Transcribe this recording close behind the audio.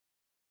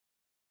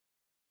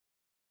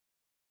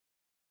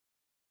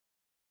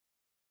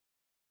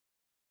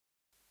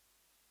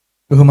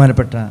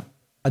ബഹുമാനപ്പെട്ട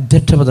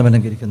അധ്യക്ഷപദം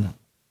അലങ്കരിക്കുന്ന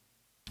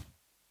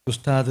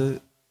ഉസ്താദ്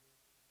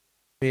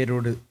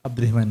പേരോട്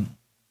അബ്ദുറഹ്മാൻ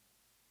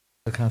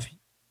സഖാഫി,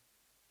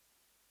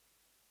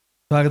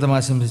 സ്വാഗതം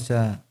ആശംസിച്ച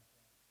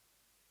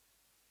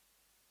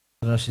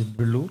റാഷിദ്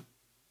വെള്ളൂർ,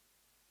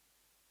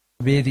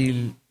 വേദിയിൽ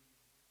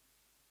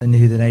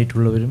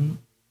സന്നിഹിതരായിട്ടുള്ളവരും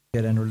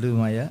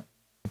ചേരാനുള്ളതുമായ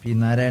പി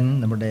നാരായണൻ,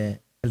 നമ്മുടെ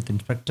health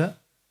inspector,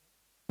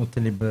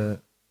 Muthalib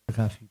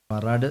Saqafi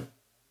Parad,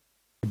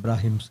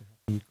 Ibrahim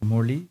Saqafi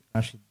കുമോളി,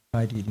 Rashid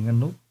Harry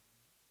Iringannur,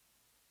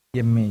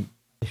 MA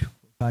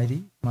Harry,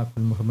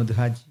 മാക്കുൽ Muhammad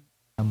Haji,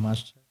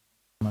 master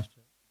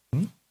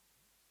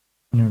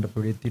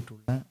എന്നോടൊപ്പം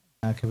എത്തിയിട്ടുള്ള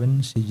രാഘവൻ,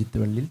 ശ്രീജിത്ത്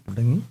വള്ളിൽ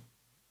തുടങ്ങി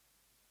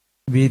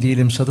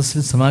വേദിയിലും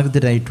സദസ്സിൽ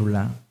സമാഗതരായിട്ടുള്ള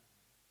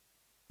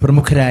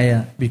പ്രമുഖരായ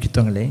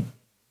വ്യക്തിത്വങ്ങളെ,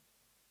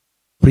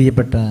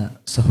 പ്രിയപ്പെട്ട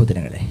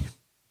സഹോദരങ്ങളെ,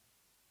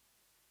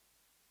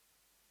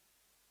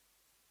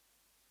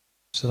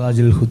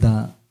 സിറാജുൽ ഹുദ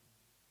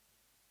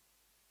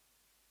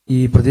ഈ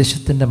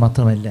പ്രദേശത്തിൻ്റെ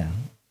മാത്രമല്ല,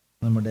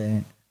 നമ്മുടെ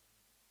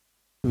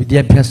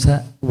വിദ്യാഭ്യാസ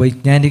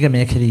വൈജ്ഞാനിക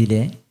മേഖലയിലെ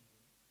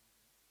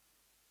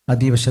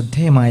അതീവ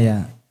ശ്രദ്ധേയമായ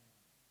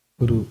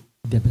ഒരു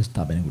വിദ്യാഭ്യാസ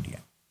സ്ഥാപനം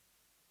കൂടിയാണ്.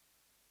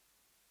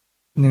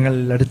 നിങ്ങൾ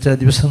അടുത്ത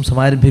ദിവസം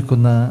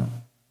സമാരംഭിക്കുന്ന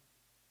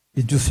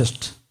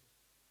എഡുഫെസ്റ്റ്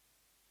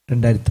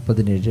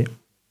 2017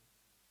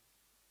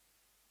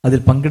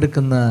 അതിൽ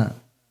പങ്കെടുക്കുന്ന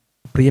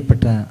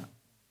പ്രിയപ്പെട്ട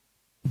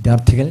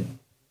വിദ്യാർത്ഥികൾ,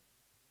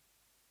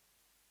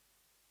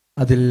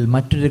 അതിൽ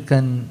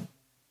മാറ്റൊരുക്കാൻ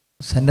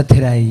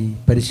സന്നദ്ധരായി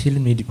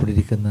പരിശീലനം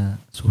നേടിക്കൊണ്ടിരിക്കുന്ന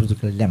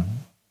സുഹൃത്തുക്കളെല്ലാം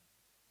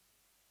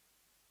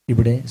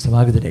ഇവിടെ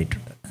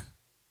സമാഗതരായിട്ടുണ്ട്.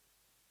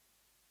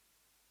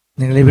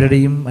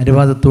 നിങ്ങളിവരുടെയും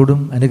അനുവാദത്തോടും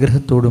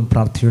അനുഗ്രഹത്തോടും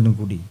പ്രാർത്ഥനയോടും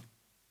കൂടി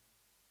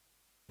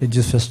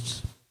എഡുഫെസ്റ്റ്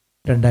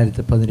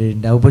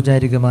 2017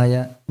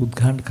 ഔപചാരികമായ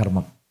ഉദ്ഘാടന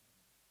കർമ്മം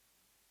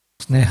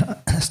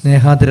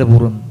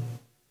സ്നേഹാദരപൂർവ്വം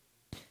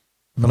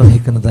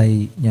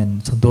നിർവഹിക്കുന്നതായി ഞാൻ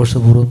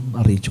സന്തോഷപൂർവ്വം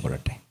അറിയിച്ചു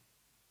കൊള്ളട്ടെ.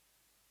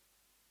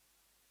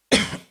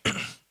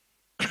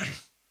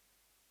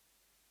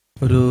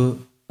 ഒരു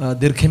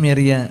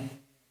ദീർഘമേറിയ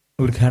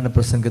ഉദ്ഘാടന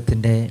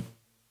പ്രസംഗത്തിൻ്റെ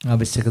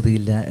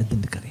ആവശ്യകതയില്ല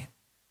എന്നെനിക്കറിയാം.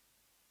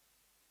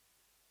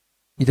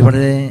 ഇത്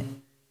വളരെ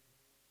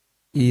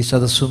ഈ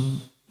സദസ്സും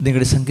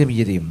നിങ്ങളുടെ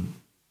സംഗമീയതയും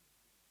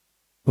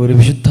ഒരു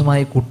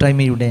വിശുദ്ധമായ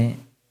കൂട്ടായ്മയുടെ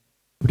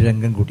ഒരു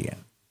രംഗം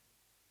കൂടിയാണ്.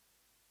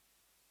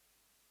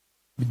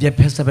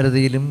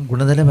 വിദ്യാഭ്യാസപരതയിലും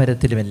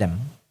ഗുണനിലവാരത്തിലുമെല്ലാം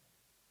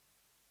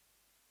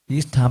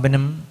ഈ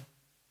സ്ഥാപനം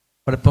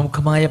വളരെ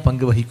പ്രമുഖമായ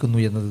പങ്ക് വഹിക്കുന്നു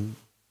എന്നത്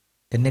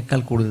എന്നേക്കാൾ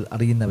കൂടുതൽ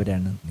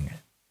അറിയുന്നവരാണ് നിങ്ങൾ.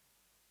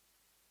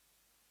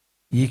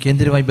 ഈ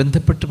കേന്ദ്രവുമായി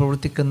ബന്ധപ്പെട്ട്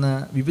പ്രവർത്തിക്കുന്ന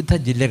വിവിധ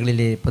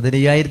ജില്ലകളിലെ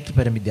 15,000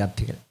 പരം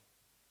വിദ്യാർത്ഥികൾ,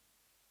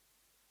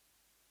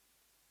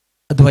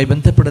 അതുമായി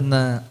ബന്ധപ്പെടുന്ന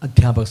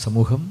അധ്യാപക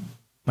സമൂഹം,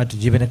 മറ്റു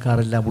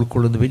ജീവനക്കാരെല്ലാം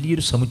ഉൾക്കൊള്ളുന്ന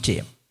വലിയൊരു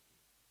സമുച്ചയം.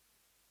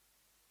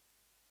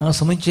 ആ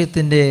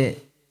സമുച്ചയത്തിൻ്റെ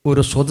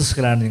ഓരോ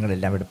സ്രോതസ്സുകളാണ്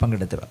നിങ്ങളെല്ലാം ഇവിടെ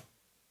പങ്കെടുത്തവർ.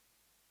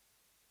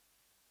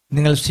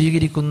 നിങ്ങൾ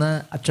സ്വീകരിക്കുന്ന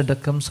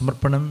അച്ചടക്കം,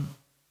 സമർപ്പണം,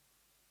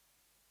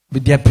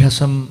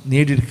 വിദ്യാഭ്യാസം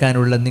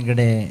നേടിയെടുക്കാനുള്ള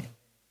നിങ്ങളുടെ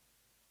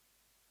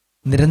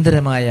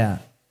നിരന്തരമായ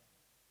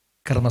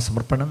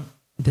കർമ്മസമർപ്പണം,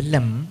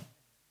 ഇതെല്ലാം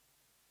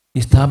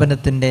ഈ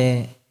സ്ഥാപനത്തിൻ്റെ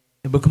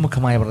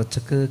ബഹുമുഖമായ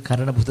വളർച്ചയ്ക്ക്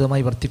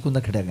കാരണഭൂതമായി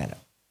വർത്തിക്കുന്ന ഘടകങ്ങൾ.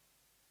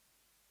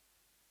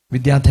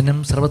 വിദ്യാധനം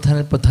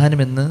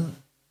സർവധാനമെന്ന്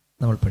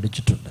നമ്മൾ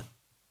പഠിച്ചിട്ടുണ്ട്.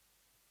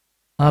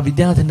 ആ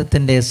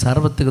വിദ്യാധനത്തിൻ്റെ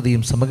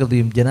സാർവത്രികതയും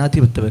സമഗ്രതയും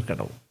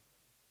ജനാധിപത്യവൽക്കരണവും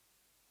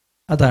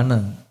അതാണ്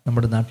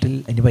നമ്മുടെ നാട്ടിൽ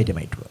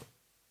അനിവാര്യമായിട്ടുള്ളത്.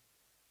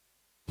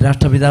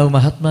 രാഷ്ട്രപിതാവ്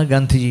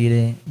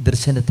മഹാത്മാഗാന്ധിജിയുടെ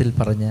ദർശനത്തിൽ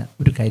പറഞ്ഞ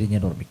ഒരു കാര്യം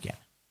ഞാൻ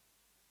ഓർമ്മിക്കുകയാണ്.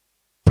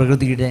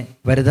 പ്രകൃതിയുടെ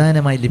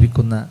വരദാനമായി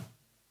ലഭിക്കുന്ന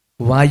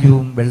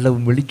വായുവും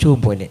വെള്ളവും വെളിച്ചവും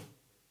പോലെ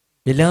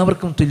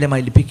എല്ലാവർക്കും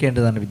തുല്യമായി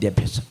ലഭിക്കേണ്ടതാണ്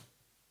വിദ്യാഭ്യാസം.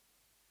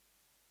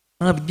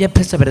 ആ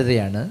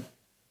വിദ്യാഭ്യാസപരതയാണ്,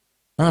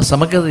 ആ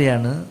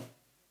സമഗ്രതയാണ്,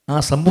 ആ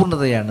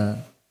സമ്പൂർണതയാണ്,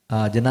 ആ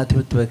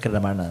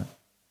ജനാധിപത്യവൽക്കരണമാണ്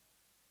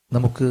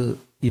നമുക്ക്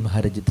ഈ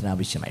മഹാരാജ്യത്തിന്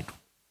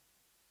ആവശ്യമായിട്ടുള്ളത്.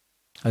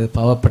 അത്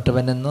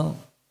പാവപ്പെട്ടവനെന്നോ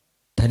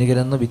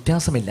ധനികരെന്നോ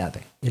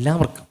വ്യത്യാസമില്ലാതെ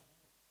എല്ലാവർക്കും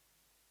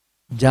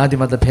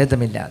ജാതിമത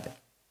ഭേദമില്ലാതെ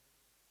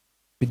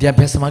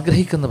വിദ്യാഭ്യാസം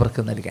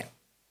ആഗ്രഹിക്കുന്നവർക്ക് നൽകാൻ,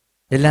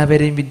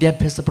 എല്ലാവരെയും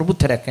വിദ്യാഭ്യാസ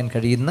പ്രബുദ്ധരാക്കാൻ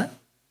കഴിയുന്ന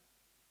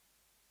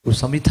ഒരു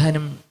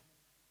സംവിധാനം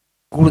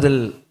കൂടുതൽ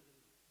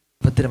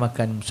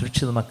ഭദ്രമാക്കാനും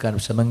സുരക്ഷിതമാക്കാനും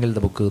ശ്രമങ്ങൾ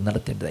നമുക്ക്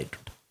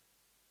നടത്തേണ്ടതായിട്ടുണ്ട്.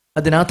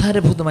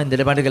 അതിനാധാരഭൂതമായ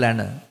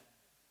നിലപാടുകളാണ്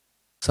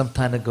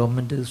സംസ്ഥാന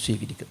ഗവൺമെൻറ്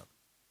സ്വീകരിക്കുന്നത്.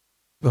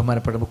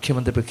 ബഹുമാനപ്പെട്ട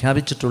മുഖ്യമന്ത്രി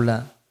പ്രഖ്യാപിച്ചിട്ടുള്ള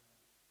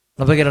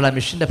നവകേരള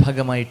മിഷൻ്റെ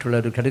ഭാഗമായിട്ടുള്ള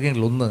ഒരു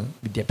ഘടകങ്ങളൊന്ന്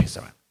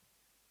വിദ്യാഭ്യാസമാണ്.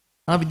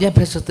 ആ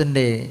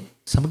വിദ്യാഭ്യാസത്തിൻ്റെ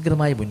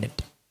സമഗ്രമായ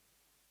മുന്നേറ്റം,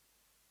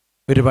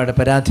 ഒരുപാട്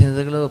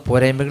പരാധീനതകളോ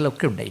പോരായ്മകളോ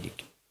ഒക്കെ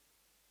ഉണ്ടായിരിക്കും.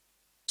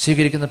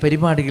 സ്വീകരിക്കുന്ന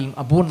പരിപാടികളും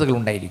അപൂർണതകൾ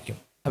ഉണ്ടായിരിക്കും.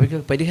 അവയ്ക്ക്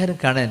പരിഹാരം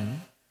കാണാൻ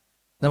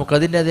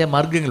നമുക്കതിൻ്റെതായ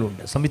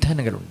മാർഗങ്ങളുണ്ട്,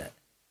 സംവിധാനങ്ങളുണ്ട്.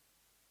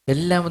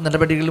 എല്ലാ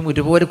നടപടികളും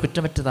ഒരുപോലെ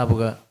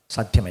കുറ്റമറ്റതാവുക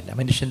സാധ്യമല്ല.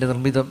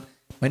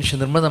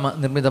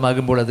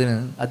 മനുഷ്യനിർമ്മിതമാകുമ്പോൾ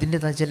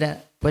അതിൻ്റെതായ ചില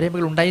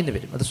പോരായ്മകൾ ഉണ്ടായെന്ന്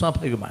വരും. അത്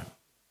സ്വാഭാവികമാണ്.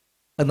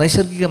 അത്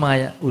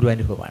നൈസർഗികമായ ഒരു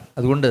അനുഭവമാണ്.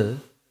 അതുകൊണ്ട്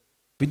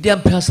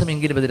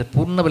വിദ്യാഭ്യാസമെങ്കിലും അതിൻ്റെ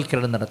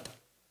പൂർണ്ണവൽക്കരണം നടത്തി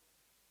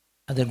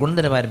അതിൻ്റെ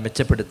ഗുണനിലവാരം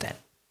മെച്ചപ്പെടുത്താൻ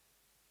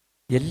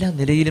എല്ലാ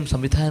നിലയിലും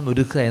സംവിധാനം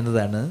ഒരുക്കുക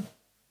എന്നതാണ്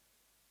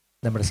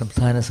നമ്മുടെ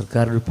സംസ്ഥാന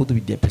സർക്കാർ ഒരു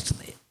പൊതുവിദ്യാഭ്യാസ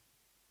നയം.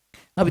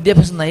 ആ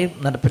വിദ്യാഭ്യാസ നയം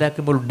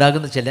നടപ്പിലാക്കുമ്പോൾ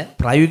ഉണ്ടാകുന്ന ചില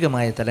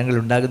പ്രായോഗികമായ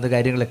തലങ്ങളിലുണ്ടാകുന്ന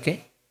കാര്യങ്ങളൊക്കെ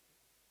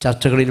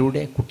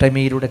ചർച്ചകളിലൂടെ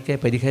കൂട്ടായ്മയിലൂടെയൊക്കെ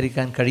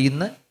പരിഹരിക്കാൻ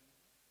കഴിയുന്ന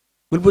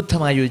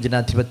ഉത്ബുദ്ധമായ ഒരു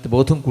ജനാധിപത്യ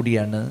ബോധം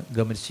കൂടിയാണ്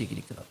ഗവൺമെൻറ്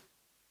സ്വീകരിക്കുന്നത്.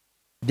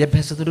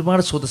 വിദ്യാഭ്യാസത്തിന്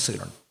ഒരുപാട്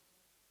സ്രോതസ്സുകളുണ്ട്,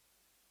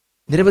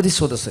 നിരവധി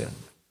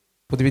സ്രോതസ്സുകളുണ്ട്.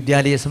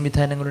 പൊതുവിദ്യാലയ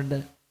സംവിധാനങ്ങളുണ്ട്,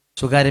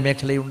 സ്വകാര്യ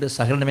മേഖലയുണ്ട്,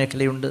 സഹകരണ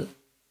മേഖലയുണ്ട്.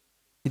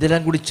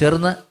 ഇതെല്ലാം കൂടി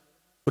ചേർന്ന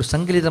ഒരു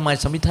സങ്കലിതമായ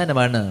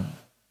സംവിധാനമാണ്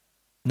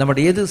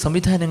നമ്മുടെ ഏത്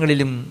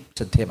സംവിധാനങ്ങളിലും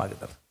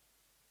ശ്രദ്ധേയമാകുന്നത്.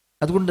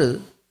 അതുകൊണ്ട്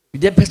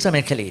വിദ്യാഭ്യാസ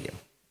മേഖലയിലും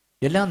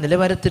എല്ലാ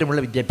നിലവാരത്തിലുമുള്ള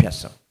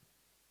വിദ്യാഭ്യാസം,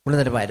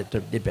 നിലവാരത്തിൽ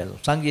വിദ്യാഭ്യാസം,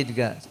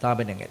 സാങ്കേതിക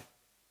സ്ഥാപനങ്ങൾ,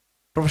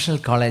 പ്രൊഫഷണൽ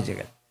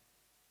കോളേജുകൾ,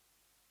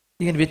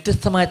 ഇങ്ങനെ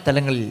വ്യത്യസ്തമായ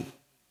തലങ്ങളിൽ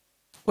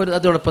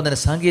അതോടൊപ്പം തന്നെ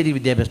സാങ്കേതിക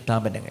വിദ്യാഭ്യാസ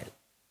സ്ഥാപനങ്ങൾ,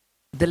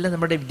 ഇതെല്ലാം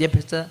നമ്മുടെ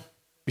വിദ്യാഭ്യാസ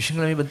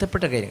വിഷയങ്ങളുമായി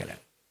ബന്ധപ്പെട്ട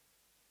കാര്യങ്ങളാണ്.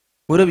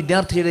 ഓരോ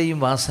വിദ്യാർത്ഥിയുടെയും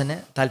വാസന,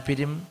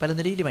 താല്പര്യം പല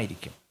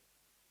നിലയിലുമായിരിക്കും.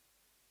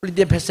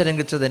 വിദ്യാഭ്യാസ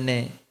രംഗത്ത് തന്നെ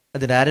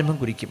അതിൻ്റെ ആരംഭം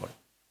കുറിക്കുമ്പോൾ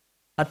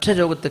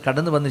അക്ഷരലോകത്ത്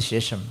കടന്നു വന്ന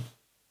ശേഷം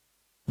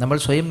നമ്മൾ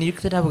സ്വയം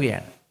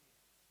നിയുക്തരാവുകയാണ്.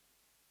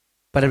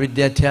 പല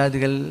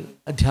വിദ്യാർത്ഥികൾ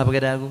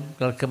അധ്യാപകരാകും,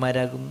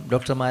 ക്ലർക്കന്മാരാകും,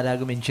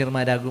 ഡോക്ടർമാരാകും,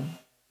 എഞ്ചിനീയർമാരാകും,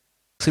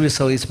 സിവിൽ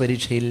സർവീസ്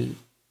പരീക്ഷയിൽ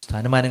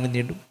സ്ഥാനമാനങ്ങൾ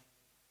നേടും.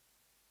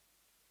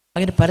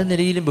 അങ്ങനെ പല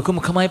നിലയിലും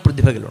ബഹുമുഖമായ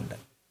പ്രതിഭകളുണ്ട്.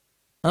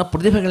 ആ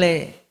പ്രതിഭകളെ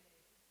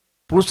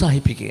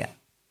പ്രോത്സാഹിപ്പിക്കുക,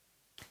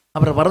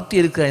 അവരെ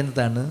വളർത്തിയെടുക്കുക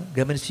എന്നതാണ്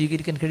ഗവൺമെൻറ്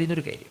സ്വീകരിക്കാൻ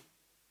കഴിയുന്നൊരു കാര്യം.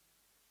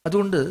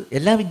 അതുകൊണ്ട്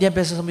എല്ലാ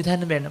വിദ്യാഭ്യാസ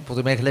സംവിധാനം വേണം.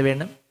 പൊതുമേഖല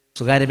വേണം,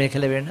 സ്വകാര്യ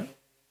മേഖല വേണം,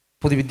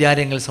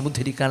 പൊതുവിദ്യാലയങ്ങൾ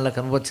സമുദ്ധരിക്കാനുള്ള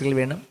ക്രമപദ്ധതികൾ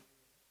വേണം.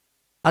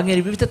 അങ്ങനെ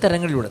വിവിധ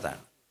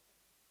തരങ്ങളിലുള്ളതാണ്.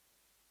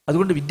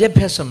 അതുകൊണ്ട്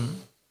വിദ്യാഭ്യാസം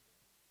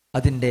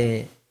അതിൻ്റെ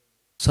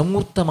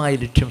സമൂർത്തമായ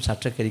ലക്ഷ്യം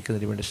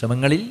സാക്ഷാത്കരിക്കുന്നതിന് വേണ്ടി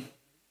ശ്രമങ്ങളിൽ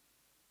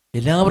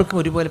എല്ലാവർക്കും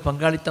ഒരുപോലെ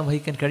പങ്കാളിത്തം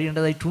വഹിക്കാൻ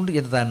കഴിയേണ്ടതായിട്ടുണ്ട്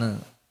എന്നതാണ്.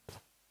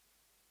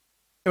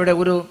 ഇവിടെ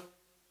ഓരോ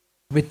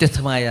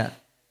വ്യത്യസ്തമായ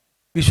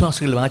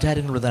വിശ്വാസങ്ങളും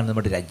ആചാരങ്ങളുള്ളതാണ്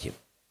നമ്മുടെ രാജ്യം.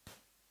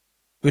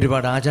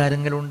 ഒരുപാട്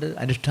ആചാരങ്ങളുണ്ട്,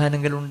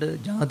 അനുഷ്ഠാനങ്ങളുണ്ട്,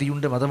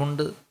 ജാതിയുണ്ട്,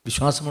 മതമുണ്ട്,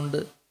 വിശ്വാസമുണ്ട്,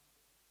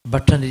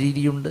 ഭക്ഷണ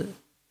രീതിയുണ്ട്,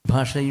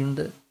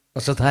 ഭാഷയുണ്ട്,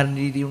 വസ്ത്രധാരണ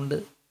രീതിയുണ്ട്,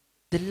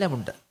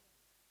 ഇതെല്ലാമുണ്ട്.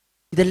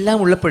 ഇതെല്ലാം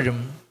ഉള്ളപ്പോഴും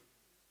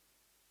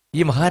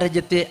ഈ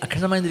മഹാരാജ്യത്തെ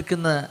അഖണ്ഡമായി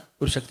നിൽക്കുന്ന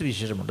ഒരു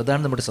ശക്തിവിശേഷമുണ്ട്.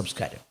 അതാണ് നമ്മുടെ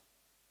സംസ്കാരം.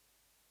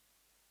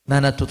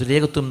 നാനാത്വത്തിൽ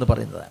ഏകത്വം എന്ന്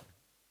പറയുന്നതാണ്.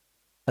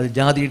 അത്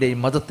ജാതിയുടെയും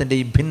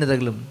മതത്തിൻ്റെയും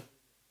ഭിന്നതകളും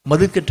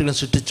മതിൽക്കെട്ടുകളും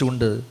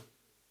സൃഷ്ടിച്ചുകൊണ്ട്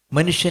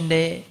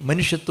മനുഷ്യൻ്റെ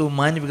മനുഷ്യത്വവും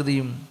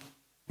മാനവികതയും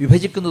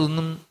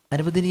വിഭജിക്കുന്നതൊന്നും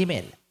അനുവദനീയമേ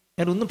അല്ല.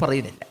 ഞാനൊന്നും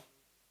പറയുന്നില്ല.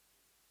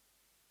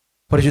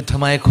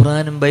 പരിശുദ്ധമായ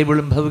ഖുർആനും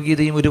ബൈബിളും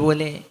ഭഗവത്ഗീതയും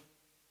ഒരുപോലെ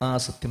ആ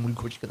സത്യം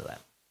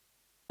ഉദ്ഘോഷിക്കുന്നതാണ്.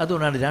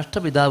 അതുകൊണ്ടാണ്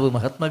രാഷ്ട്രപിതാവ്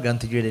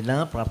മഹാത്മാഗാന്ധിജിയുടെ എല്ലാ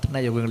പ്രാർത്ഥനാ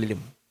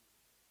യോഗങ്ങളിലും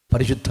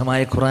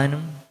പരിശുദ്ധമായ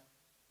ഖുർആനും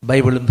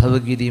ബൈബിളും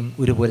ഭഗവത്ഗീതയും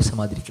ഒരുപോലെ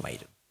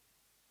സമാദരിക്കുമായിരുന്നു.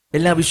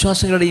 എല്ലാ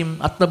വിശ്വാസങ്ങളുടെയും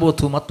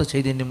ആത്മബോധവും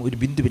ആത്മചൈതന്യവും ഒരു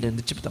ബിന്ദുവിൽ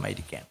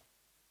നിക്ഷിപ്തമായിരിക്കുകയാണ്.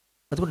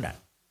 അതുകൊണ്ടാണ്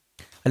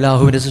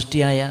അല്ലാഹുവിൻ്റെ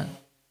സൃഷ്ടിയായ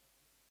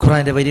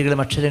ഖുർആൻ്റെ വരികളും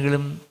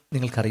അക്ഷരങ്ങളും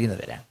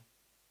നിങ്ങൾക്കറിയുന്നവരാണ്.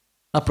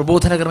 ആ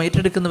പ്രബോധനകർമ്മം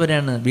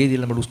ഏറ്റെടുക്കുന്നവരാണ്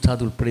വേദിയിൽ നമ്മുടെ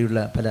ഉസ്താദ് ഉൾപ്പെടെയുള്ള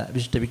പല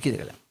വിശിഷ്ട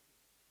വ്യക്തികൾ.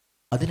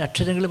 അതിന്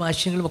അക്ഷരങ്ങളും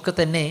ആശയങ്ങളും ഒക്കെ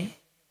തന്നെ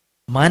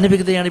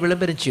മാനവികതയാണ്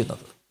വിളംബരം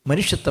ചെയ്യുന്നത്.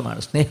 മനുഷ്യത്വമാണ്,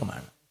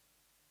 സ്നേഹമാണ്,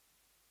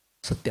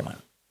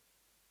 സത്യമാണ്.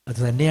 അത്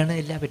തന്നെയാണ്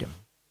എല്ലാവരും.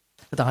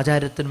 അത്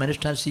ആചാരത്തിനും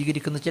അനുഷ്ഠാനം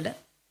സ്വീകരിക്കുന്ന ചില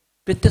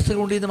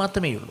വ്യത്യസ്തതകളുണ്ട് എന്ന്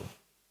മാത്രമേ ഉള്ളൂ.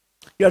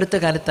 ഈ അടുത്ത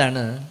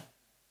കാലത്താണ്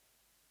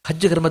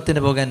ഹജ്ജ്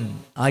കർമ്മത്തിന് പോകാൻ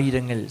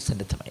ആയിരങ്ങൾ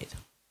സന്നദ്ധമായത്.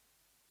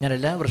 ഞാൻ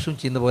എല്ലാ വർഷവും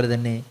ചെയ്യുന്ന പോലെ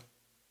തന്നെ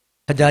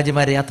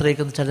ഹജ്ജാജിമാരെ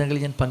യാത്രയക്കുന്ന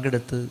ചടങ്ങുകളിൽ ഞാൻ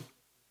പങ്കെടുത്ത്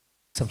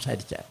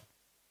സംസാരിച്ചാൽ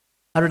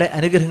അവരുടെ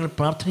അനുഗ്രഹങ്ങൾ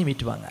പ്രാർത്ഥനയും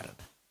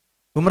ഏറ്റുവാങ്ങാറുണ്ട്.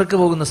 ഉംറയ്ക്ക്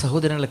പോകുന്ന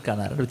സഹോദരങ്ങളെ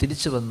കാണാറുണ്ട്.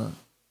 തിരിച്ചു വന്ന്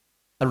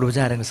അവരുടെ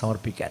ഉപചാരങ്ങൾ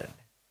സമർപ്പിക്കാറുണ്ട്.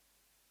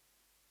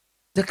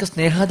 ഇതൊക്കെ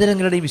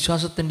സ്നേഹാദരങ്ങളുടെയും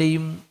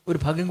വിശ്വാസത്തിൻ്റെയും ഒരു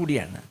ഭാഗം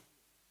കൂടിയാണ്.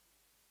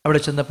 അവിടെ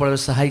ചെന്നപ്പോൾ അവർ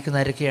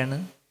സഹായിക്കുന്ന ആരൊക്കെയാണ്?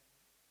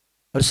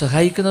 അവർ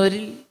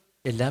സഹായിക്കുന്നവരിൽ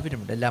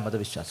എല്ലാവരുമുണ്ട്, എല്ലാ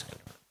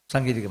മതവിശ്വാസങ്ങളുമുണ്ട്.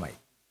 സാങ്കേതികമായി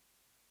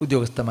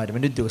ഉദ്യോഗസ്ഥന്മാരും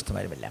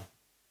അനുദ്യോഗസ്ഥന്മാരുമെല്ലാം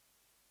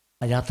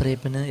ആ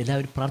യാത്രയപ്പിന്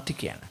എല്ലാവരും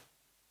പ്രാർത്ഥിക്കുകയാണ്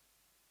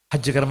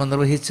ഹജ്ജ് കർമ്മം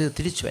നിർവഹിച്ച്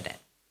തിരിച്ചു വരാൻ.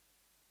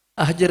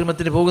 ആ ഹജ്ജ്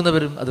കർമ്മത്തിന്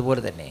പോകുന്നവരും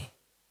അതുപോലെ തന്നെ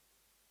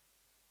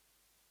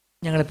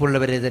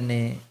ഞങ്ങളെപ്പോലുള്ളവരെ തന്നെ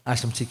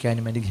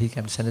ആശംസിക്കാനും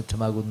അനുഗ്രഹിക്കാനും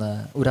സന്നദ്ധമാകുന്ന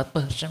ഒരു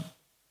ആത്മഹർഷം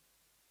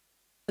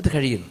അത്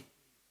കഴിയുന്നു.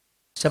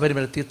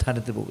 ശബരിമല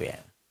തീർത്ഥാടനത്തിന്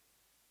പോവുകയാണ്.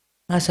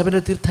 ആ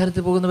ശബരിമല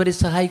തീർത്ഥാടനത്തിന് പോകുന്നവരെ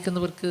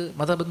സഹായിക്കുന്നവർക്ക്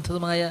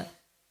മതബന്ധമായ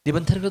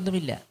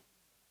നിബന്ധനകളൊന്നുമില്ല.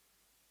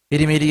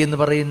 എരിമേലി എന്ന്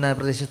പറയുന്ന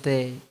പ്രദേശത്തെ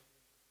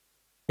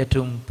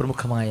ഏറ്റവും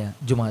പ്രമുഖമായ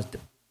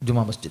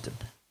ജുമാ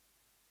മസ്ജിദുണ്ട്.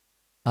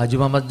 ആ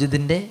ജുമാ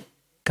മസ്ജിദിൻ്റെ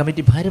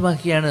കമ്മിറ്റി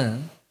ഭാരവാഹിയാണ്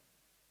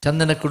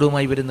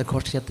ചന്ദനക്കുടവുമായി വരുന്ന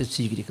ഘോഷയാത്ര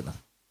സ്വീകരിക്കുന്നത്.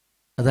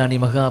 അതാണ് ഈ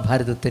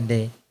മഹാഭാരതത്തിൻ്റെ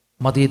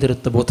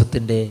മതേതരത്വ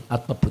ബോധത്തിൻ്റെ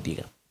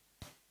ആത്മപ്രതീകം.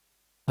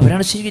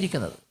 അവരാണ്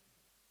സ്വീകരിക്കുന്നത്.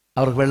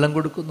 അവർക്ക് വെള്ളം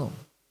കൊടുക്കുന്നു,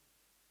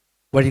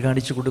 വഴി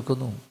കാണിച്ചു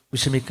കൊടുക്കുന്നു,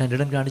 വിശ്രമിക്കാൻ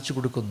ഇടം കാണിച്ചു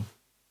കൊടുക്കുന്നു.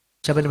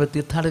 ശബരിമല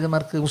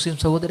തീർത്ഥാടകന്മാർക്ക് മുസ്ലിം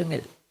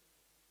സഹോദരങ്ങൾ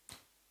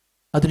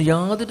അതിന്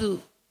യാതൊരു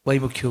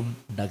വൈമുഖ്യവും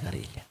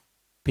ഉണ്ടാകാറില്ല.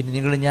 പിന്നെ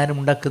നിങ്ങളും ഞാനും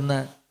ഉണ്ടാക്കുന്ന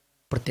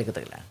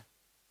പ്രത്യേകതകളാണ്.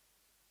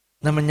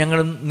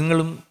 ഞങ്ങളും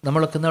നിങ്ങളും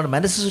നമ്മളൊക്കെ നമ്മുടെ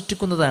മനസ്സ്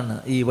സൃഷ്ടിക്കുന്നതാണ്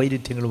ഈ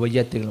വൈരുദ്ധ്യങ്ങളും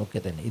വൈയാത്യങ്ങളും ഒക്കെ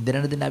തന്നെ.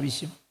 എന്തിനാണ് ഇതിൻ്റെ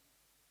ആവശ്യം?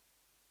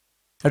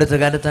 അടുത്ത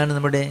കാലത്താണ്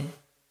നമ്മുടെ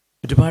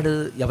ഒരുപാട്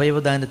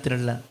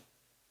അവയവദാനത്തിനുള്ള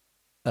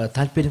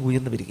താല്പര്യം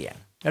ഉയർന്നു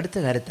വരികയാണ്. അടുത്ത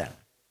കാലത്താണ്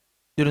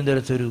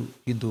തിരുവനന്തപുരത്തൊരു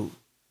ഹിന്ദു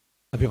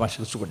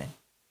അഭിഭാഷക സുഗുണൻ,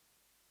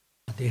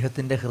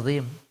 അദ്ദേഹത്തിൻ്റെ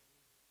ഹൃദയം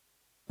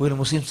ഒരു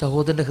മുസ്ലിം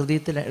സഹോദരൻ്റെ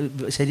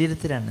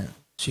ശരീരത്തിലാണ്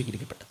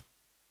സ്വീകരിക്കപ്പെട്ടത്.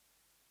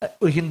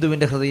 ഒരു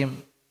ഹിന്ദുവിൻ്റെ ഹൃദയം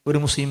ഒരു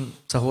മുസ്ലിം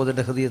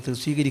സഹോദരൻ്റെ ഹൃദയത്തിൽ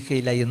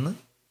സ്വീകരിക്കുകയില്ല എന്ന്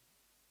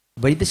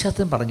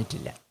വൈദ്യശാസ്ത്രം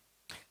പറഞ്ഞിട്ടില്ല,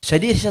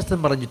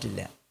 ശരീരശാസ്ത്രം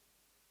പറഞ്ഞിട്ടില്ല,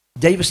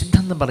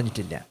 ജൈവസിദ്ധാന്തം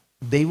പറഞ്ഞിട്ടില്ല,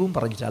 ദൈവവും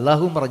പറഞ്ഞിട്ടില്ല,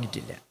 അള്ളാഹുവും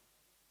പറഞ്ഞിട്ടില്ല.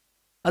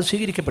 അത്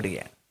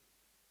സ്വീകരിക്കപ്പെടുകയാണ്.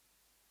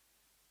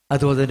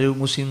 അതുപോലെ ഒരു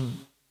മുസ്ലിം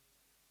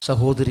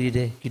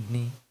സഹോദരിയുടെ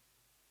കിഡ്നി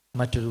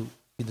മറ്റൊരു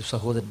ഹിന്ദു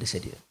സഹോദരൻ്റെ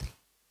ശരീരത്തിൽ,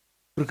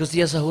 ഒരു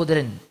ക്രിസ്തീയ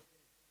സഹോദരൻ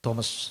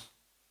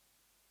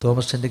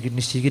തോമസിൻ്റെ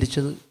കിഡ്നി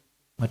സ്വീകരിച്ചത്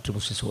മറ്റു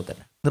മുസ്ലിം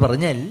സഹോദരൻ എന്ന്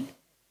പറഞ്ഞാൽ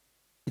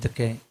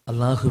ഇതൊക്കെ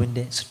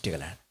അള്ളാഹുവിൻ്റെ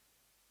സൃഷ്ടികളാണ്,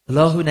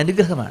 അള്ളാഹുവിൻ്റെ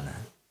അനുഗ്രഹമാണ്.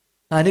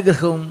 ആ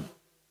അനുഗ്രഹവും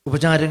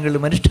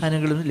ഉപചാരങ്ങളും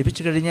അനുഷ്ഠാനങ്ങളും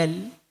ലഭിച്ചു കഴിഞ്ഞാൽ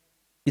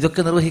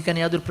ഇതൊക്കെ നിർവഹിക്കാൻ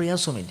യാതൊരു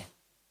പ്രയാസവുമില്ല.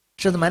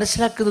 പക്ഷെ അത്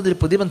മനസ്സിലാക്കുന്നതിൽ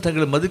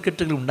പ്രതിബന്ധങ്ങളും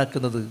മതിക്കെട്ടുകളും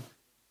ഉണ്ടാക്കുന്നത്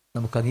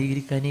നമുക്ക്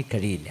അംഗീകരിക്കാനേ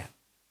കഴിയില്ല.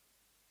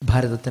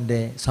 ഭാരതത്തിൻ്റെ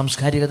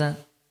സാംസ്കാരികത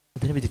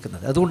അതിനെ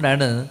വിധിക്കുന്നത്.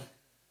 അതുകൊണ്ടാണ്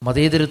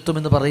മതേതരത്വം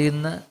എന്ന്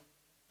പറയുന്ന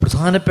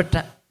പ്രധാനപ്പെട്ട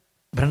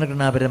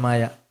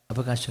ഭരണഘടനാപരമായ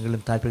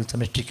അവകാശങ്ങളും താല്പര്യം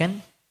സംരക്ഷിക്കാൻ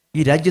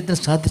ഈ രാജ്യത്തിന്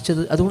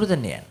സാധിച്ചത് അതുകൊണ്ട്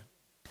തന്നെയാണ്.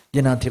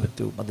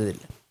 ജനാധിപത്യവും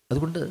മതത്തില്ല.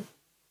 അതുകൊണ്ട്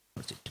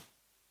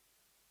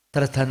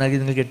തലസ്ഥാനാകി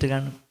നിങ്ങൾ കേട്ട്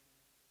കാണും,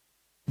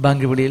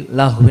 ബാങ്ക് വിളിയിൽ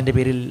ലാഹുവിൻ്റെ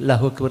പേരിൽ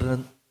ലാഹു അക്ബർ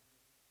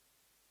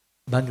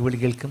ബാങ്ക് വിളി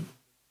കേൾക്കും.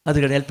 അത്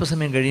കഴിഞ്ഞ്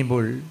അല്പസമയം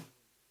കഴിയുമ്പോൾ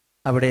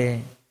അവിടെ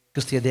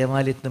ക്രിസ്തീയ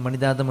ദേവാലയത്തിന്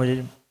മണിനാഥം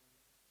വരും.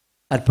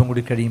 അല്പം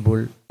കൂടി കഴിയുമ്പോൾ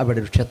അവിടെ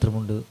ഒരു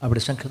ക്ഷേത്രമുണ്ട്,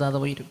 അവിടെ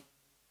ശംഖനാഥം വരും.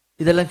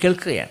 ഇതെല്ലാം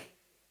കേൾക്കുകയാണ്,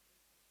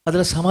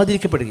 അതെല്ലാം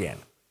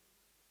സമാധിക്കപ്പെടുകയാണ്.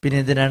 പിന്നെ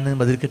എന്തിനാണ്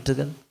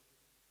മതിൽക്കെട്ടുകൾ?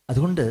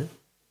 അതുകൊണ്ട്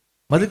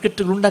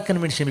മതിൽക്കെട്ടുകൾ ഉണ്ടാക്കാൻ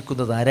വേണ്ടി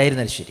ശ്രമിക്കുന്നത്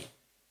ആരായിരുന്നാലും ശരി,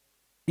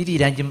 ഇത് ഈ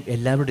രാജ്യം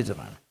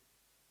എല്ലാവരുടേതുമാണ്,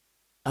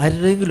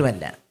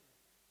 ആരുടെയെങ്കിലുമല്ല,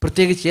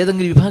 പ്രത്യേകിച്ച്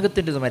ഏതെങ്കിലും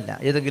വിഭാഗത്തിൻ്റെതുമല്ല,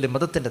 ഏതെങ്കിലും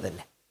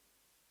മതത്തിൻ്റെതല്ല,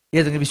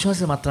 ഏതെങ്കിലും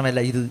വിശ്വാസം മാത്രമല്ല,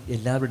 ഇത്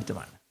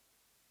എല്ലാവരുടേതുമാണ്.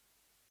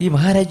 ഈ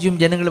മഹാരാജ്യവും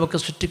ജനങ്ങളുമൊക്കെ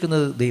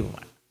സൃഷ്ടിക്കുന്നത്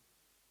ദൈവമാണ്.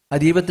 ആ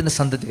ദൈവത്തിൻ്റെ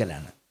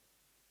സന്തതികളാണ്,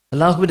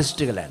 അള്ളാഹുവിൻ്റെ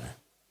സൃഷ്ടികളാണ്.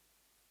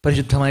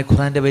 പരിശുദ്ധമായ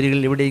ഖുർആൻ്റെ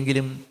വരികളിൽ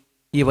എവിടെയെങ്കിലും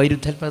ഈ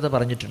വൈരുദ്ധാത്മകത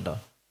പറഞ്ഞിട്ടുണ്ടോ?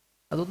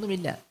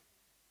 അതൊന്നുമില്ല.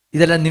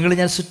 ഇതെല്ലാം നിങ്ങൾ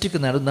ഞാൻ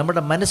സൃഷ്ടിക്കുന്നതാണ്.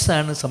 നമ്മുടെ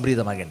മനസ്സാണ്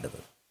സംപ്രീതമാകേണ്ടത്.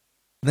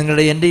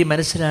 നിങ്ങളുടെ എൻ്റെ ഈ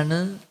മനസ്സിലാണ്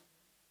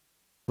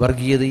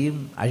വർഗീയതയും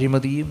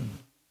അഴിമതിയും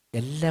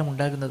എല്ലാം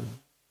ഉണ്ടാകുന്നത്.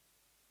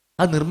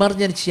 ആ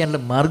നിർമ്മാർജ്ജനം ചെയ്യാനുള്ള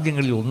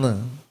മാർഗങ്ങളിൽ ഒന്ന്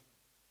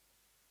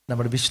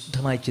നമ്മുടെ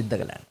വിശുദ്ധമായ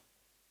ചിന്തകളാണ്,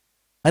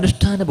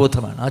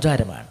 അനുഷ്ഠാനബോധമാണ്,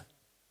 ആചാരമാണ്.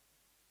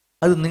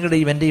 അത്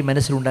നിങ്ങളുടെയും എൻ്റെയും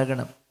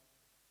മനസ്സിലുണ്ടാകണം.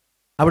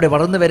 അവിടെ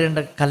വളർന്നു വരേണ്ട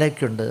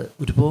കലയ്ക്കുണ്ട്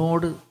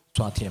ഒരുപാട്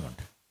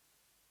സ്വാധീനമുണ്ട്.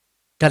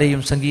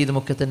 കലയും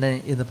സംഗീതമൊക്കെ തന്നെ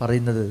എന്ന്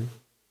പറയുന്നത്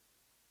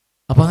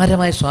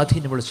അപാരമായ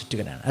സ്വാധീനമുള്ള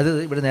സൃഷ്ടികളാണ്. അത്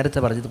ഇവിടെ നേരത്തെ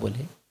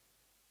പറഞ്ഞതുപോലെ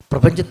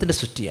പ്രപഞ്ചത്തിൻ്റെ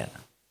സൃഷ്ടിയാണ്.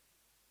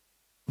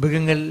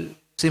 മൃഗങ്ങൾ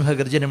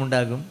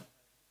സിംഹഗർജനമുണ്ടാകും,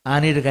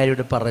 ആനയുടെ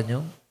കാര്യയുടെ പറഞ്ഞു,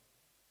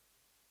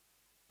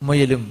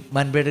 മുയലും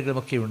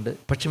മാൻപേടകളുമൊക്കെയുണ്ട്,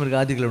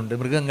 പക്ഷിമൃഗാദികളുണ്ട്,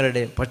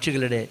 മൃഗങ്ങളുടെ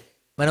പക്ഷികളുടെ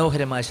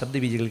മനോഹരമായ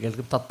ശബ്ദബീജികൾ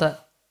കേൾക്കും. തത്ത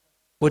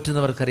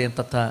പോറ്റുന്നവർക്കറിയാം,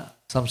 തത്ത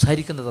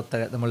സംസാരിക്കുന്ന തത്ത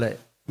നമ്മളെ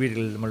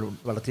വീടുകളിൽ നമ്മൾ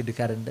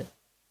വളർത്തിയെടുക്കാറുണ്ട്.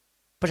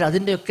 പക്ഷെ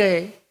അതിൻ്റെയൊക്കെ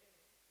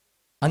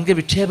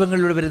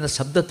അംഗവിക്ഷേപങ്ങളിലൂടെ വരുന്ന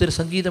ശബ്ദത്തിന്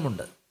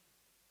സംഗീതമുണ്ട്.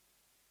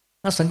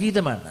 ആ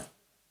സംഗീതമാണ്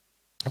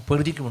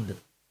പ്രകൃതിക്കുമുണ്ട്.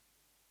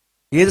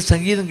 ഏത്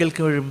സംഗീതം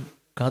കേൾക്കുമ്പോഴും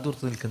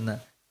കാതോർത്ത് നിൽക്കുന്ന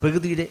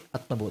പ്രകൃതിയുടെ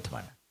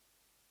ആത്മബോധമാണ്.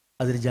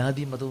 അതിന്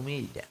ജാതിയും മതവുമേ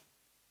ഇല്ല.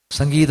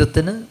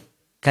 സംഗീതത്തിന്,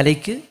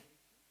 കലയ്ക്ക്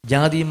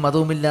ജാതിയും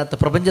മതവുമില്ലാത്ത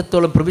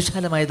പ്രപഞ്ചത്തോളം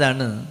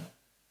പ്രവിശാലമായതാണ്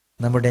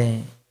നമ്മുടെ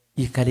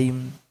ഈ കലയും.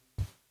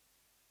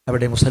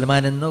 അവിടെ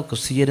മുസൽമാനെന്നോ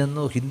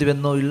ക്രിസ്ത്യനെന്നോ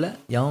ഹിന്ദുവെന്നോ ഉള്ള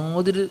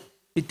യാതൊരു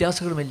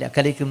വ്യത്യാസങ്ങളുമില്ല.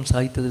 കലയ്ക്കും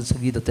സാഹിത്യത്തിനും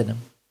സംഗീതത്തിനും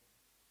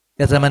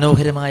എത്ര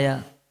മനോഹരമായ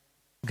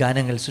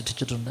ഗാനങ്ങൾ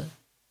സൃഷ്ടിച്ചിട്ടുണ്ട്.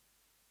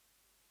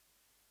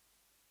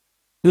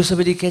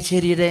 യൂസഫ് അലി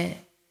കേച്ചേരിയുടെ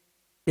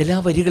എല്ലാ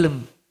വരികളും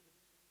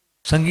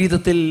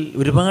സംഗീതത്തിൽ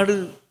ഒരുപാട്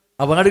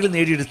അവാർഡുകൾ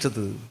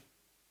നേടിയെടുത്തത്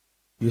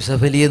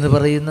യൂസഫ് അലി എന്ന്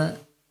പറയുന്ന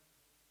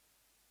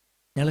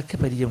ഞങ്ങളൊക്കെ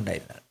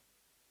പരിചയമുണ്ടായിരുന്നതാണ്.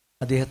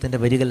 അദ്ദേഹത്തിൻ്റെ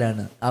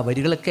വരികളാണ്. ആ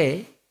വരികളൊക്കെ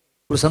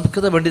ഒരു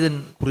സംസ്കൃത പണ്ഡിതൻ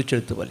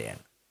കുറിച്ചെഴുത്ത്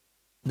പോലെയാണ്.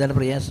 എന്താണ്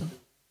പ്രയാസം?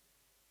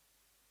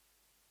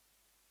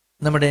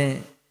 നമ്മുടെ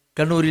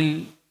കണ്ണൂരിൽ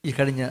ഈ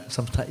കഴിഞ്ഞ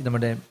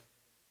നമ്മുടെ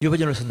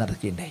യുവജനോത്സവം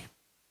നടക്കുകയുണ്ടായി.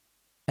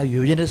 ആ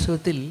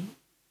യുവജനോത്സവത്തിൽ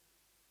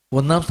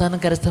 1ാം സ്ഥാനം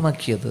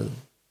കരസ്ഥമാക്കിയത്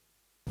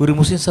ഒരു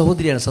മുസ്ലിം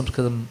സഹോദരിയാണ്,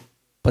 സംസ്കൃതം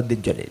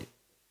പദ്യം ചൊല്ലൽ.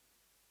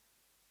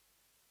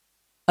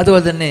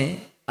 അതുപോലെ തന്നെ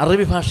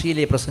അറബി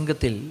ഭാഷയിലെ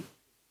പ്രസംഗത്തിൽ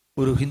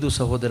ഒരു ഹിന്ദു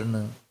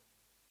സഹോദരന്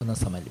 1ാം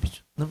സ്ഥാനം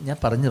ലഭിച്ചു. ഞാൻ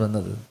പറഞ്ഞു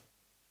വന്നത്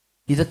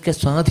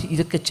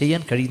ഇതൊക്കെ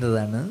ചെയ്യാൻ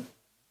കഴിയുന്നതാണ്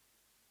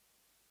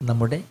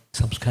നമ്മുടെ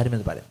സംസ്കാരം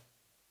എന്ന് പറയുന്നത്.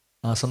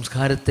 ആ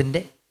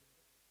സംസ്കാരത്തിൻ്റെ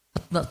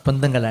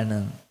ആത്മസ്പന്ദങ്ങളാണ്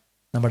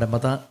നമ്മുടെ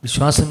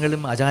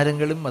മതവിശ്വാസങ്ങളും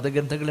ആചാരങ്ങളും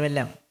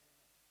മതഗ്രന്ഥങ്ങളുമെല്ലാം.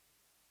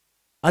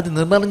 അത്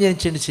നിർമ്മാർജ്ജനം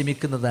ചെയ്യാൻ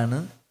ശ്രമിക്കുന്നതാണ്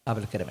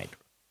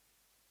ആവൽക്കരമായിട്ടുള്ളത്.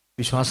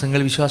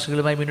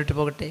 വിശ്വാസങ്ങളുമായി മുന്നോട്ട്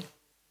പോകട്ടെ.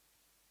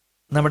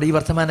 നമ്മുടെ ഈ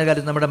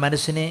വർത്തമാനകാലത്ത് നമ്മുടെ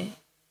മനസ്സിനെ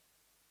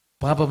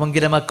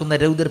പാപമംഗലമാക്കുന്ന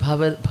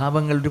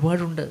രൗദ്രഭാവങ്ങൾ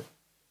ഒരുപാടുണ്ട്.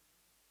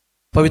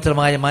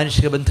 പവിത്രമായ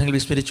മാനുഷിക ബന്ധങ്ങൾ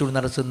വിസ്മരിച്ചുകൊണ്ട്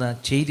നടത്തുന്ന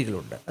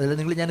ചെയ്തികളുണ്ട്.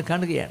 അതെല്ലാം ഞാൻ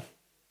കാണുകയാണ്.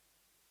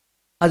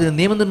 അതിന്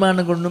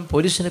നിയമനിർമ്മാണം കൊണ്ടും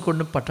പോലീസിനെ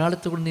കൊണ്ടും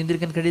പട്ടാളത്തെ കൊണ്ടും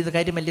നിയന്ത്രിക്കാൻ കഴിയുന്ന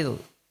കാര്യമല്ലേ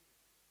അത്.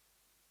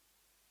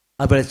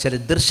 അതുപോലെ ചില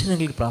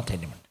ദർശനങ്ങൾക്ക്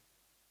പ്രാധാന്യമുണ്ട്.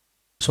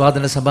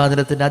 സ്വാതന്ത്ര്യ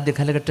സമ്പാദനത്തിൻ്റെ ആദ്യ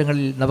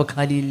കാലഘട്ടങ്ങളിൽ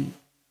നവഖാലിയിൽ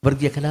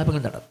വർഗീയ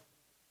കലാപങ്ങൾ നടന്നു,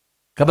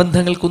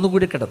 കബന്ധങ്ങൾ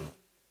കുന്നുകൂടി കിടന്നു.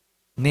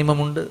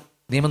 നിയമമുണ്ട്,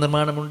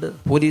 നിയമനിർമ്മാണമുണ്ട്,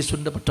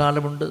 പോലീസുണ്ട്,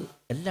 പട്ടാളമുണ്ട്,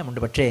 എല്ലാമുണ്ട്.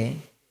 പക്ഷേ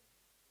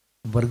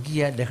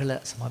വർഗീയ ലഹള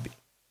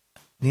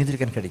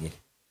നിയന്ത്രിക്കാൻ കഴിഞ്ഞില്ല.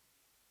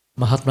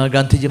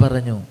 മഹാത്മാഗാന്ധിജി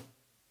പറഞ്ഞു,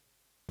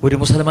 ഒരു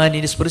മുസൽമാൻ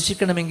ഇനി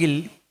സ്പർശിക്കണമെങ്കിൽ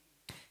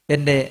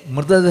എൻ്റെ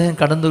മൃതദേഹം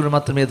കടന്നുകൊണ്ട്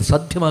മാത്രമേ അത്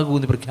സാധ്യമാകൂ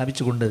എന്ന്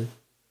പ്രഖ്യാപിച്ചുകൊണ്ട്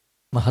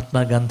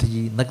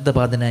മഹാത്മാഗാന്ധിജി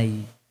നഗ്നപാതനായി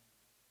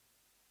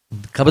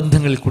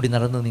കബന്ധങ്ങളിൽ കൂടി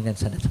നടന്നു നീങ്ങാൻ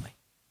സന്നദ്ധമായി.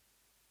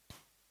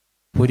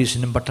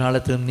 പോലീസിനും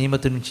പട്ടാളത്തിനും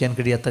നിയമത്തിനും ചെയ്യാൻ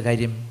കഴിയാത്ത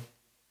കാര്യം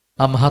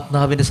ആ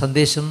മഹാത്മാവിൻ്റെ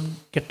സന്ദേശം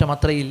കേട്ട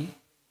മാത്രയിൽ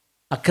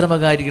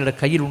അക്രമകാരികളുടെ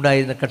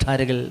കയ്യിലുണ്ടായിരുന്ന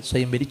കഠാരകൾ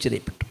സ്വയം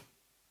വലിച്ചെറിയപ്പെട്ടു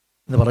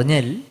എന്ന്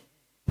പറഞ്ഞാൽ,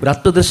 ഒരു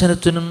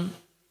ആത്മദർശനത്തിനും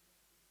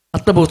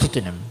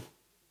ആത്മബോധത്തിനും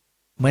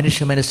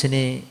മനുഷ്യ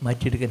മനസ്സിനെ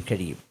മാറ്റിയെടുക്കാൻ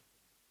കഴിയും.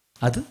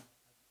 അത്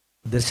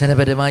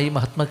ദർശനപരമായി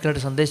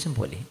മഹാത്മാക്കളുടെ സന്ദേശം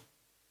പോലെ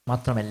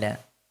മാത്രമല്ല,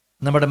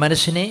 നമ്മുടെ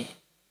മനസ്സിനെ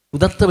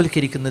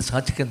ഉദാത്തവൽക്കരിക്കുന്നത്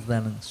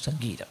സാധിക്കുന്നതാണ്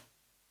സംഗീതം.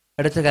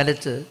 അടുത്ത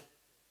കാലത്ത്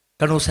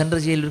കണ്ണൂർ സെൻട്രൽ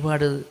ജയിലിൽ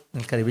ഒരുപാട്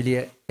നിങ്ങൾക്കറിയാം, വലിയ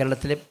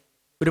കേരളത്തിലെ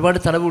ഒരുപാട്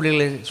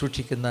തടവുകളികളെ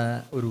സൂക്ഷിക്കുന്ന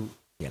ഒരു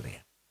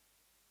ഏളയാണ്.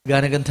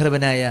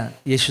 ഗാനഗന്ധർവനായ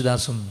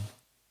യേശുദാസും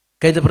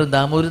കൈതപ്പുറം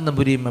ദാമോദരൻ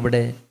നമ്പൂരിയും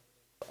അവിടെ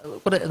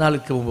കുറേ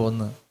നാൾക്ക് മുമ്പ്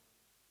വന്ന്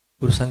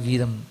ഒരു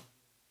സംഗീതം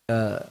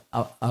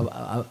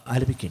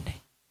ആലപിക്കണ്ടേ.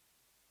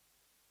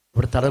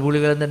 ഇവിടെ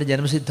തടവുളികൾ തന്നെ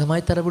ജന്മസിദ്ധമായ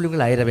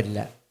തടവുളികളായവരില്ല,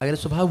 അങ്ങനെ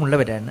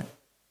സ്വഭാവമുള്ളവരാണ്,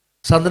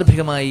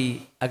 സാന്ദർഭികമായി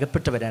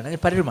അകപ്പെട്ടവരാണ്,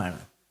 പലരുമാണ്.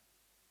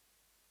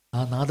 ആ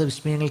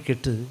നാദവിസ്മയങ്ങൾ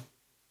കേട്ട്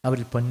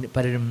അവരിൽ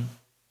പലരും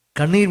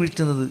കണ്ണീർ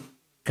വീഴ്ത്തുന്നത്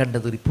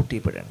കണ്ടത് റിപ്പോർട്ട്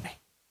ചെയ്യപ്പെടണ്ടേ.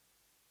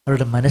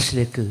 അവരുടെ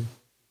മനസ്സിലേക്ക്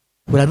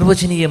ഒരു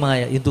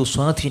അനുവചനീയമായ എന്തോ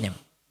സ്വാധീനം,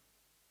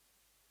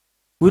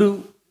 ഒരു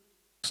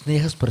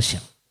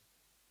സ്നേഹസ്പർശം,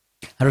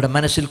 അവരുടെ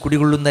മനസ്സിൽ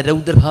കുടികൊള്ളുന്ന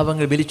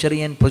രൗദ്രഭാവങ്ങൾ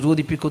വലിച്ചെറിയാൻ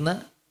പ്രചോദിപ്പിക്കുന്ന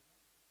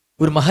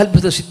ഒരു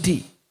മഹാത്ഭുത സിദ്ധി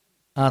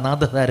ആ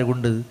നാദധാര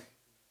കൊണ്ട്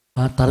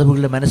ആ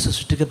തടവുകളുടെ മനസ്സ്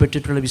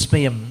സൃഷ്ടിക്കപ്പെട്ടിട്ടുള്ള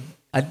വിസ്മയം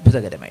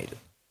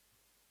അത്ഭുതകരമായിരുന്നു.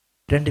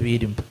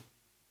 രണ്ടുപേരും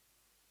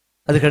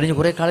അത് കഴിഞ്ഞ്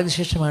കുറേ കാലത്തിന്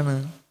ശേഷമാണ്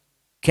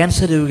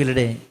ക്യാൻസർ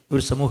രോഗികളുടെ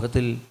ഒരു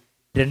സമൂഹത്തിൽ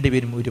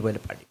രണ്ടുപേരും ഒരുപോലെ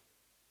പാടി.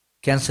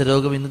 ക്യാൻസർ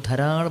രോഗം ഇന്ന്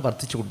ധാരാളം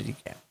വർദ്ധിച്ചു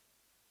കൊണ്ടിരിക്കുകയാണ്.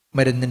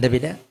 മരുന്നിൻ്റെ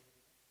വില,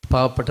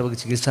 പാവപ്പെട്ടവർക്ക്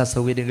ചികിത്സാ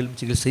സൗകര്യങ്ങളും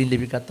ചികിത്സയും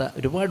ലഭിക്കാത്ത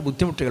ഒരുപാട്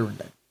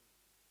ബുദ്ധിമുട്ടുകളുണ്ട്.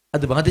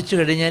 അത് ബാധിച്ചു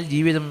കഴിഞ്ഞാൽ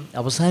ജീവിതം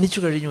അവസാനിച്ചു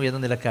കഴിഞ്ഞു എന്ന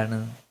നിലക്കാണ്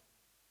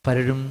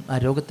പലരും ആ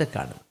രോഗത്തെ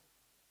കാണുന്നത്.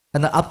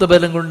 എന്നാൽ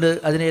ആത്മബലം കൊണ്ട്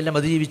അതിനെയെല്ലാം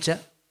അതിജീവിച്ച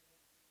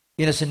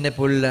ഇനസെന്റിനെ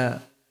പോലുള്ള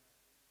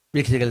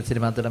വ്യക്തികൾ,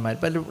 സിനിമാ നടന്മാർ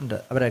പലരും ഉണ്ട്,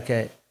 അവരൊക്കെ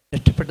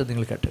രക്ഷപ്പെട്ടത്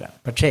നിങ്ങൾ കേട്ടുക.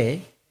 പക്ഷേ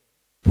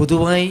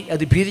പൊതുവായി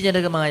അത്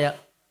ഭീതിജനകമായ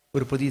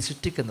ഒരു പ്രതീതി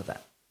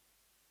സൃഷ്ടിക്കുന്നതാണ്.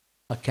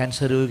 ആ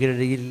ക്യാൻസർ രോഗികളുടെ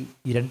ഇടയിൽ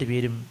ഈ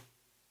രണ്ടുപേരും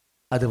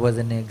അതുപോലെ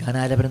തന്നെ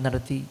ഗാനാലാപനം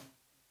നടത്തി.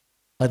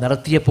 അത്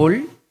നടത്തിയപ്പോൾ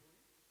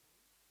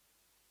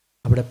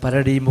അവിടെ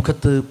പലരുടെയും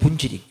മുഖത്ത്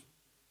പുഞ്ചിരി,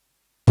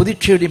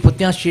 പ്രതീക്ഷയുടെയും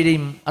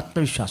പ്രത്യാശയുടെയും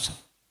ആത്മവിശ്വാസം,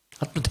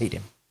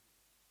 ആത്മധൈര്യം.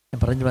 ഞാൻ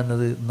പറഞ്ഞു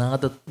വന്നത്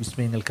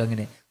നാദവിസ്മയങ്ങൾക്ക്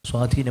അങ്ങനെ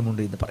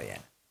സ്വാധീനമുണ്ട് എന്ന് പറയാൻ.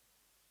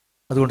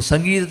 അതുകൊണ്ട്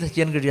സംഗീതത്തെ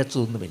ചെയ്യാൻ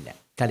കഴിയാത്തതൊന്നുമില്ല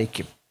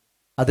കലയ്ക്കും.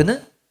 അതിന്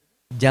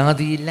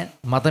ജാതിയില്ല,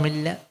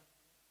 മതമില്ല,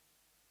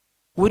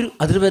 ഒരു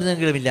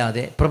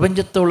അതിർവരങ്ങളുമില്ലാതെ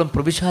പ്രപഞ്ചത്തോളം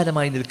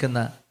പ്രവിശാലമായി നിൽക്കുന്ന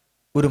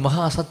ഒരു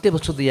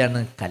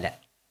മഹാസത്യവസ്തുതയാണ് കല.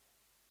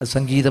 അത്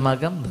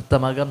സംഗീതമാകാം,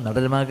 നൃത്തമാകാം,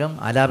 നടനമാകാം,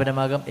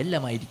 ആലാപനമാകാം,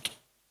 എല്ലാമായിരിക്കും.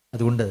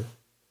 അതുകൊണ്ട്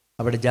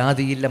അവിടെ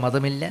ജാതിയില്ല,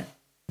 മതമില്ല,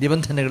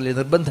 നിബന്ധനകളില്ല,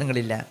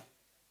 നിർബന്ധങ്ങളില്ല.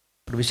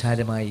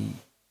 പ്രവിശാലമായി,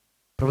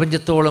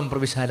 പ്രപഞ്ചത്തോളം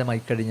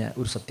പ്രവിശാലമായി കഴിഞ്ഞ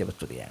ഒരു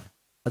സത്യവസ്തുതയാണ്.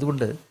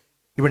 അതുകൊണ്ട്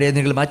ഇവിടെ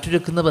നിങ്ങൾ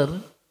മാറ്റിവെക്കുന്നവർ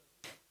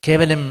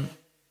കേവലം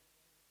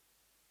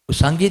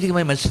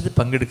സാങ്കേതികമായ മത്സരത്തിൽ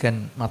പങ്കെടുക്കാൻ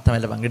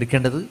മാത്രമല്ല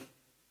പങ്കെടുക്കേണ്ടത്.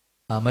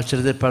 ആ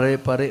മത്സരത്തിൽ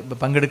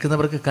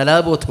പങ്കെടുക്കുന്നവർക്ക്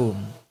കലാബോധവും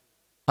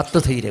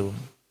ആത്മധൈര്യവും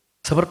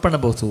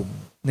സമർപ്പണബോധവും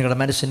നിങ്ങളുടെ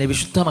മനസ്സിനെ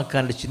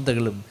വിശുദ്ധമാക്കാനുള്ള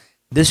ചിന്തകളും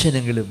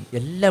ദർശനങ്ങളും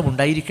എല്ലാം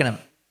ഉണ്ടായിരിക്കണം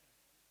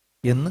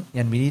എന്ന്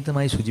ഞാൻ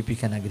വിനീതമായി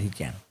സൂചിപ്പിക്കാൻ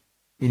ആഗ്രഹിക്കുകയാണ്.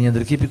 ഇനി ഞാൻ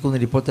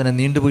ദീർഘിപ്പിക്കുന്നതിൽ ഇപ്പോൾ തന്നെ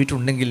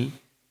നീണ്ടുപോയിട്ടുണ്ടെങ്കിൽ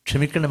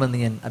ക്ഷമിക്കണമെന്ന്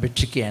ഞാൻ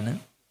അപേക്ഷിക്കുകയാണ്.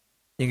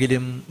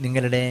 എങ്കിലും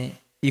നിങ്ങളുടെ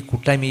ഈ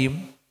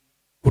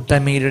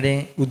കൂട്ടായ്മയുടെ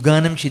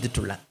ഉദ്ഘാടനം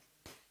ചെയ്തിട്ടുള്ള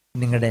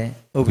നിങ്ങളുടെ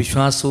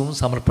വിശ്വാസവും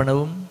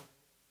സമർപ്പണവും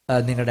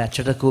നിങ്ങളുടെ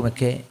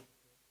അച്ചടക്കവുമൊക്കെ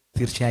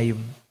തീർച്ചയായും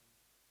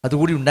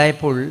അതുകൂടി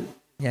ഉണ്ടായപ്പോൾ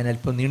ഞാൻ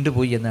അല്പം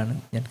നീണ്ടുപോയി എന്നാണ്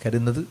ഞാൻ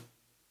കരുതുന്നത്.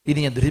 ഇനി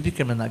ഞാൻ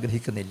ദുരിപ്പിക്കണമെന്ന്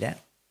ആഗ്രഹിക്കുന്നില്ല.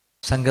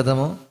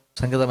 സംഗതമോ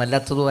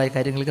സംഗതമല്ലാത്തതോ ആയ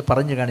കാര്യങ്ങളൊക്കെ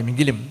പറഞ്ഞു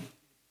കാണുമെങ്കിലും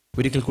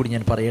ഒരിക്കൽ കൂടി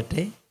ഞാൻ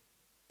പറയട്ടെ,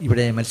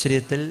 ഇവിടെ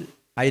മത്സരത്തിൽ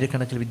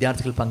ആയിരക്കണക്കിന്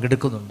വിദ്യാർത്ഥികൾ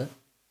പങ്കെടുക്കുന്നുണ്ട്.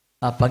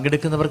 ആ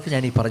പങ്കെടുക്കുന്നവർക്ക്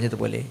ഞാൻ ഈ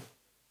പറഞ്ഞതുപോലെ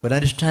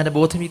ഒരനുഷ്ഠാന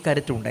ബോധം ഈ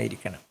കാര്യത്തിൽ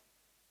ഉണ്ടായിരിക്കണം.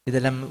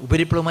 ഇതെല്ലാം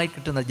ഉപരിപ്ലവമായി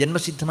കിട്ടുന്ന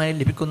ജന്മസിദ്ധമായി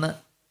ലഭിക്കുന്ന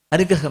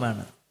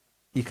അനുഗ്രഹമാണ്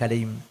ഈ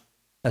കലയും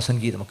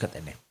സംഗീതമൊക്കെ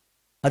തന്നെ.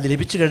 അത്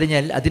ലഭിച്ചു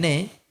കഴിഞ്ഞാൽ അതിനെ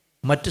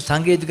മറ്റ്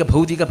സാങ്കേതിക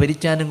ഭൗതിക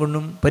പരിജ്ഞാനം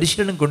കൊണ്ടും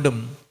പരിശീലനം കൊണ്ടും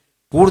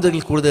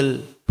കൂടുതൽ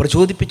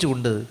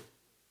പ്രചോദിപ്പിച്ചുകൊണ്ട്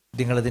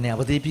നിങ്ങളതിനെ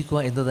അവതരിപ്പിക്കുക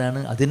എന്നതാണ്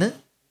അതിന്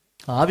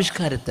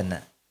ആവിഷ്കാരത്തിന്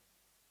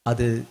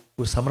അത്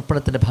ഒരു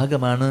സമർപ്പണത്തിൻ്റെ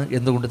ഭാഗമാണ്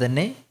എന്നുകൊണ്ട്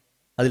തന്നെ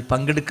അതിൽ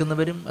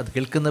പങ്കെടുക്കുന്നവരും അത്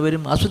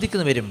കേൾക്കുന്നവരും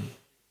ആസ്വദിക്കുന്നവരും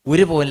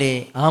ഒരുപോലെ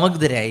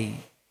ആമഗ്ധരായി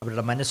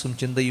അവരുടെ മനസ്സും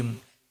ചിന്തയും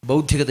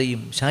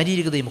ബൗദ്ധികതയും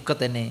ശാരീരികതയും ഒക്കെ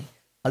തന്നെ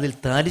അതിൽ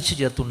താലിച്ചു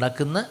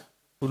ചേർത്തുണ്ടാക്കുന്ന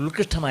ഒരു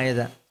ഉത്കൃഷ്ടമായ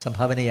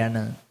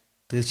സംഭാവനയാണ്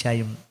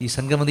തീർച്ചയായും ഈ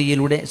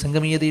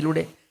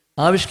സംഗമീയതയിലൂടെ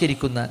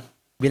ആവിഷ്കരിക്കുന്ന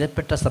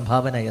വിലപ്പെട്ട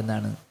സംഭാവന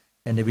എന്നാണ്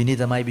എൻ്റെ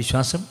വിനീതമായ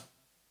വിശ്വാസം.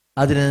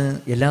 അതിന്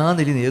എല്ലാ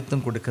നിലയും നേതൃത്വം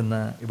കൊടുക്കുന്ന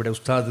ഇവിടെ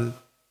ഉസ്താദ്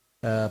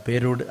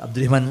പേരോട്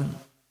അബ്ദുറഹ്മാൻ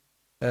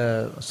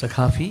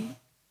സഖാഫി,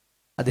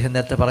 അദ്ദേഹം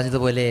നേരത്തെ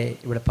പറഞ്ഞതുപോലെ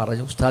ഇവിടെ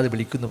പറഞ്ഞു, ഉസ്താദ്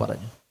വിളിക്കുന്നു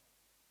പറഞ്ഞു.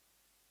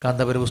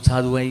 കാന്തപുരം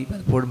ഉസ്താദുമായി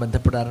പലപ്പോഴും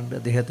ബന്ധപ്പെടാറുണ്ട്.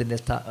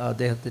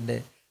 അദ്ദേഹത്തിൻ്റെ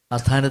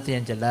ആസ്ഥാനത്ത്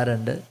ഞാൻ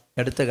ചെല്ലാറുണ്ട്.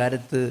 അടുത്ത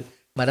കാലത്ത്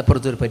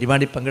മലപ്പുറത്ത് ഒരു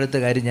പരിപാടി പങ്കെടുത്ത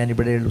കാര്യം ഞാൻ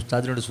ഇവിടെ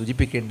ഉസ്താദിനോട്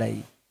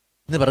സൂചിപ്പിക്കേണ്ടായി.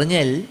 എന്ന്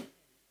പറഞ്ഞാൽ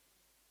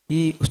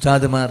ഈ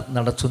ഉസ്താദുമാർ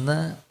നടത്തുന്ന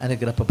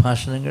അനുഗ്രഹ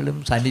പ്രഭാഷണങ്ങളും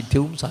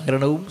സാന്നിധ്യവും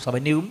സഹകരണവും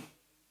സമന്വയവും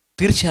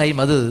തീർച്ചയായും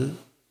അത്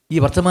ഈ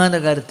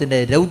വർത്തമാനകാലത്തിൻ്റെ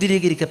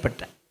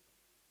രൗദ്രീകരിക്കപ്പെട്ട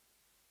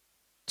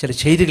ചില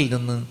ചെയ്തികളിൽ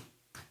നിന്ന്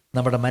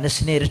നമ്മുടെ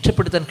മനസ്സിനെ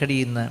രക്ഷപ്പെടുത്താൻ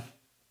കഴിയുന്ന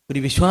ഒരു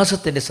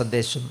വിശ്വാസത്തിൻ്റെ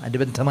സന്ദേശം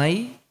അനുബന്ധമായി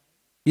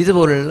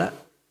ഇതുപോലുള്ള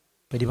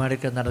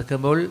പരിപാടികൾ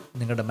നടക്കുമ്പോൾ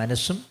നിങ്ങളുടെ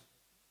മനസ്സും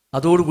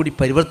അതോടുകൂടി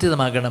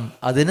പരിവർത്തിതമാകണം.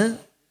 അതിന്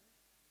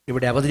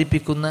ഇവിടെ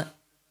അവതരിപ്പിക്കുന്ന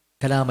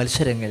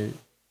കലാമത്സരങ്ങൾ,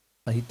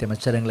 സാഹിത്യ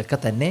മത്സരങ്ങളൊക്കെ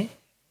തന്നെ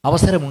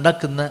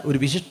അവസരമുണ്ടാക്കുന്ന ഒരു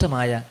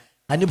വിശിഷ്ടമായ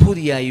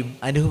അനുഭൂതിയായും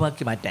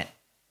അനുഭവമാക്കി മാറ്റാൻ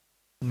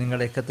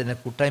നിങ്ങളെയൊക്കെ തന്നെ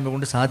കൂട്ടായ്മ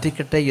കൊണ്ട്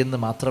സാധിക്കട്ടെ എന്ന്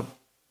മാത്രം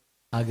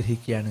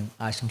ആഗ്രഹിക്കുകയാണ്,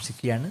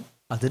 ആശംസിക്കുകയാണ്.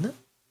 അതിന്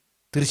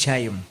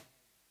തീർച്ചയായും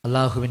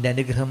അള്ളാഹുവിൻ്റെ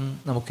അനുഗ്രഹം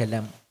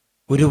നമുക്കെല്ലാം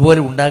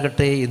ഒരുപോലെ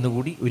ഉണ്ടാകട്ടെ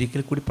എന്നുകൂടി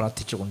ഒരിക്കൽ കൂടി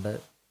പ്രാർത്ഥിച്ചുകൊണ്ട്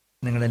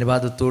നിങ്ങളുടെ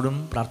അനുവാദത്തോടും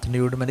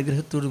പ്രാർത്ഥനയോടും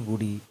അനുഗ്രഹത്തോടും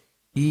കൂടി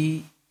ഈ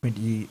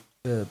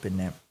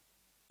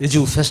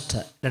എജുഫെസ്റ്റ്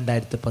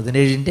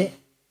 2017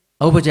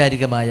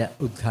 ഔപചാരികമായ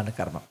ഉദ്ഘാടന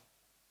കർമ്മം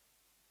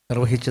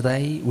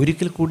നിർവഹിച്ചതായി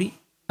ഒരിക്കൽ കൂടി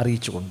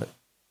അറിയിച്ചുകൊണ്ട്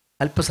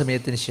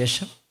അല്പസമയത്തിന്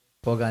ശേഷം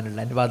പോകാനുള്ള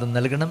അനുവാദം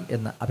നൽകണം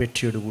എന്ന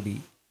അപേക്ഷയോടുകൂടി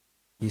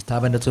ഈ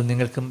സ്ഥാപനത്തിൽ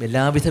നിങ്ങൾക്കും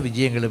എല്ലാവിധ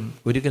വിജയങ്ങളും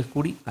ഒരിക്കൽ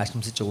കൂടി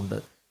ആശംസിച്ചുകൊണ്ട്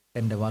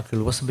എൻ്റെ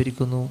വാക്കുകൾ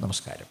ഉപസംഹരിക്കുന്നു.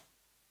 നമസ്കാരം.